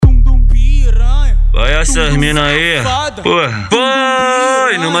essas mina aí, porra.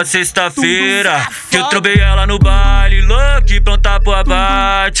 Foi numa sexta-feira que eu trombei ela no baile, louca, pronta pro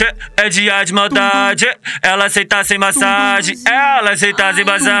abate. É dia de maldade, ela aceita sem massagem, ela aceita sem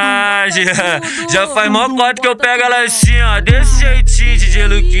massagem. Já faz mó cota que eu pego ela assim, ó, desse jeitinho, DJ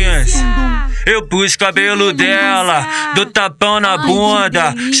Lukinhas. Eu puxo o cabelo dela, dou tapão na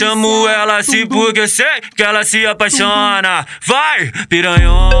bunda, chamo ela assim porque sei que ela se apaixona. Vai,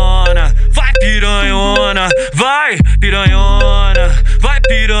 piranhona, vai, piranhona, vai, piranhona, vai,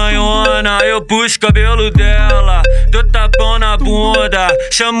 piranhona. Eu puxo o cabelo dela, dou tapão na bunda,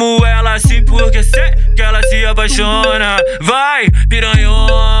 chamo ela assim porque sei que ela se apaixona. Vai,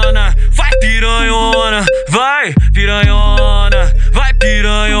 piranhona, vai, piranhona, vai, piranhona, vai,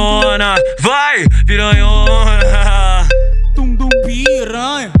 piranhona, vai, piranhona. Tum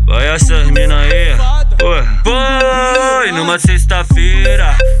piranha. Vai essas mina aí, porra. Foi numa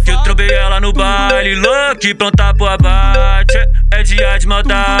sexta-feira que eu trombei ela no baile, louca, pronta pro abate. É dia de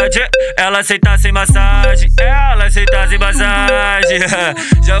maldade, ela aceita sem massagem, ela aceita sem massagem.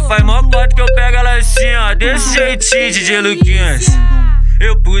 Já faz mó cota que eu pego ela assim, ó, desse jeitinho, DJ Lukinhas.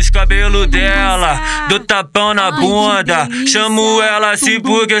 Eu puxo o cabelo dela, dou tapão na bunda, chamo ela assim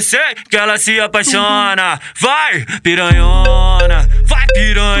porque sei que ela se apaixona. Vai, piranhona, vai,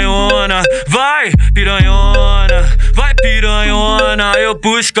 piranhona, vai, piranhona, vai, piranhona. Eu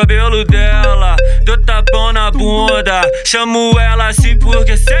puxo o cabelo dela, dou tapão na bunda, chamo ela assim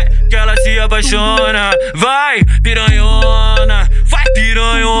porque sei que ela se apaixona. Vai, piranhona, vai,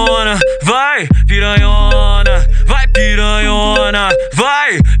 piranhona, vai, piranhona, vai, piranhona,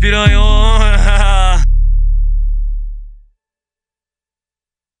 vai, piranhona.